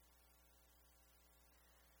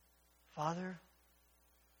 Father,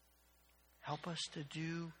 help us to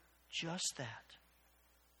do just that.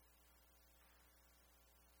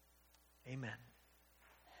 Amen.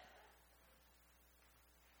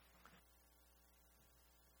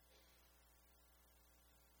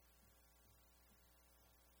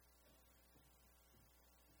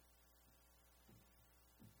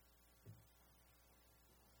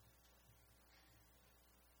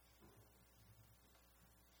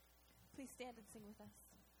 Please stand and sing with us.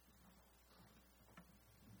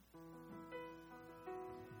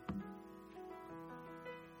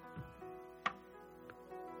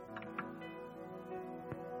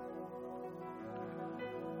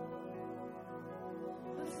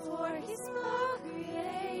 Before He spoke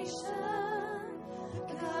creation,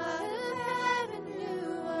 God of heaven knew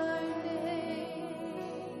our names.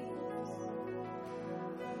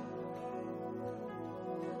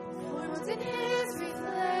 Formed in His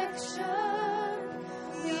reflection,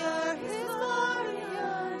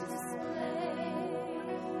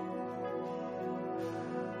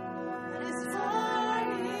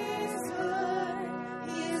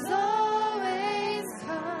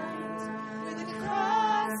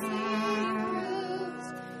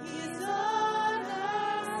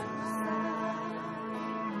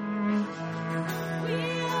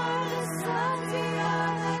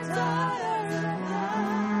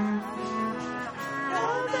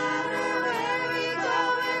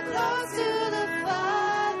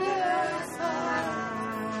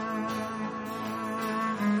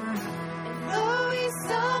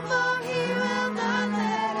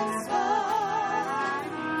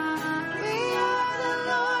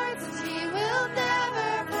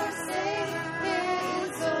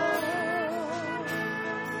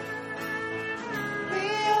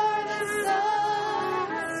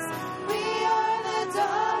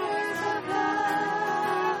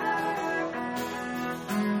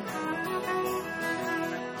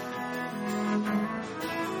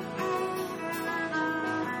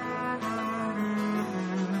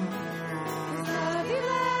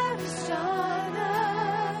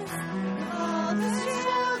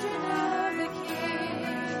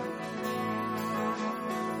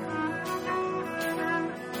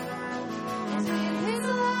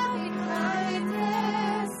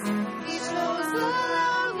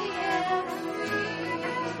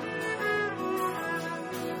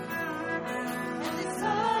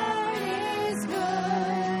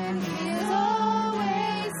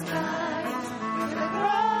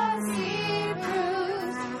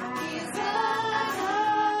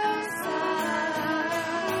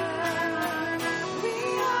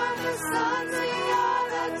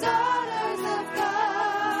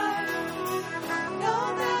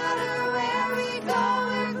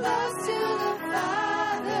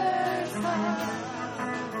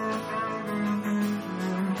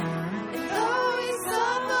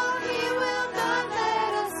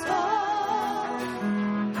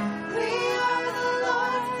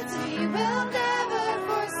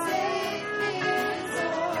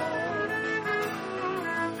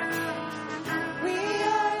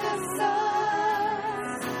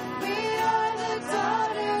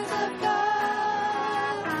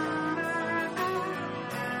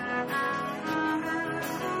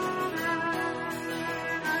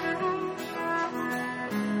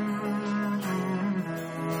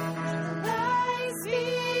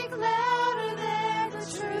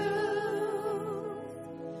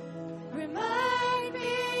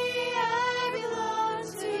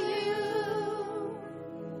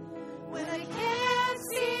 I can't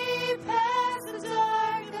see past the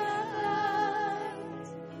dark of light.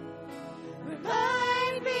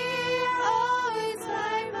 Remind me you're always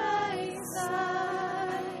by my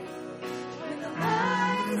side. When the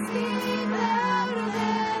lies seem louder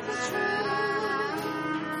than the truth,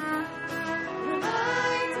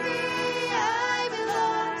 remind me I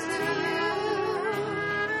belong to you.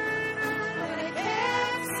 When I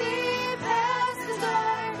can't see past the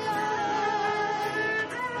dark of light,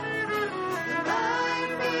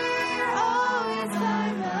 remind me you're always by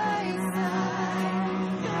my side.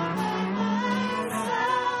 You're by my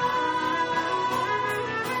side.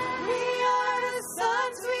 We are the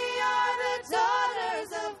sons, we are the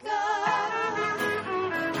daughters of God.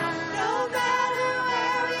 No matter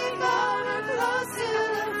where we go, we're close to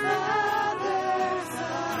the Father's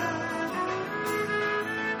heart.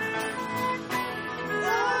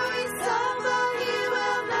 Though we stumble, He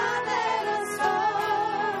will not let us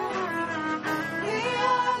fall. We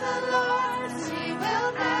are the Lord's, He will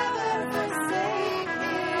never forsake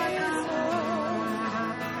His own.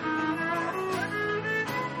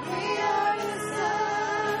 We are the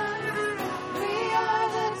sons, we are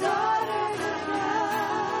the daughters of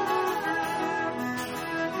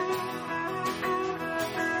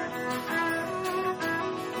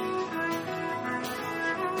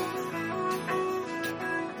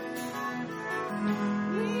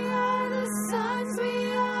We are the sons,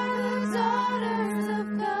 we are the daughters of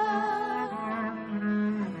God.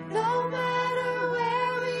 No matter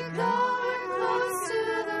where we go, we're close to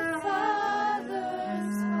the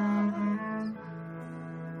Father's heart.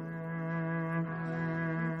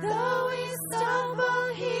 Though we stumble,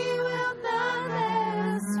 He will not let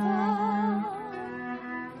us fall.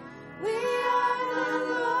 We are the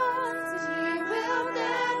Lord's, He will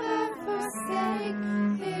never forsake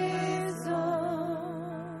His own.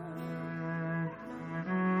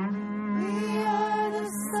 We are the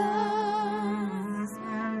sons,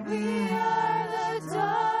 we are the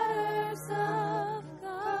daughters of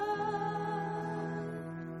God.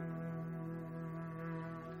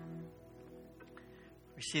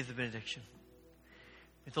 Receive the benediction.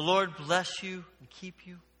 May the Lord bless you and keep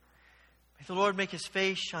you. May the Lord make His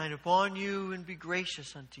face shine upon you and be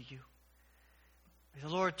gracious unto you. May the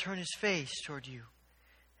Lord turn His face toward you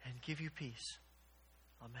and give you peace.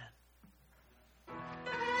 Amen.